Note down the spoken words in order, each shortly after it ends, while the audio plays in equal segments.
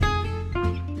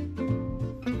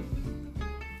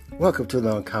Welcome to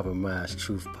the Uncompromised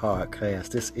Truth Podcast.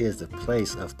 This is the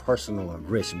place of personal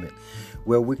enrichment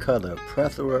where we cover a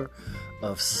plethora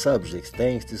of subjects,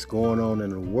 things that's going on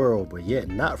in the world, but yet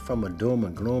not from a doom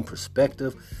and gloom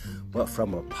perspective, but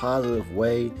from a positive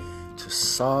way to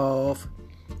solve,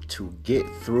 to get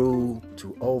through,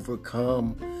 to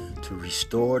overcome, to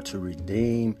restore, to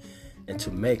redeem, and to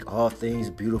make all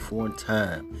things beautiful in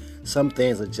time. Some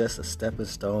things are just a stepping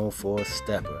stone for a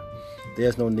stepper.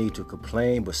 There's no need to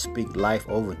complain, but speak life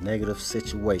over negative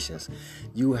situations.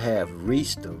 You have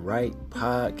reached the right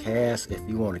podcast if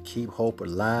you want to keep hope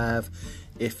alive,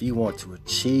 if you want to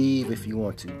achieve, if you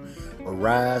want to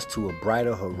arise to a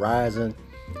brighter horizon.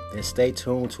 Then stay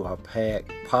tuned to our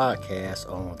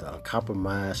podcast on the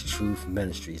Uncompromised Truth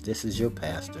Ministries. This is your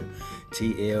pastor,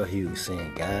 T.L. Hughes,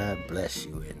 saying God bless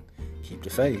you and keep the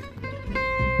faith.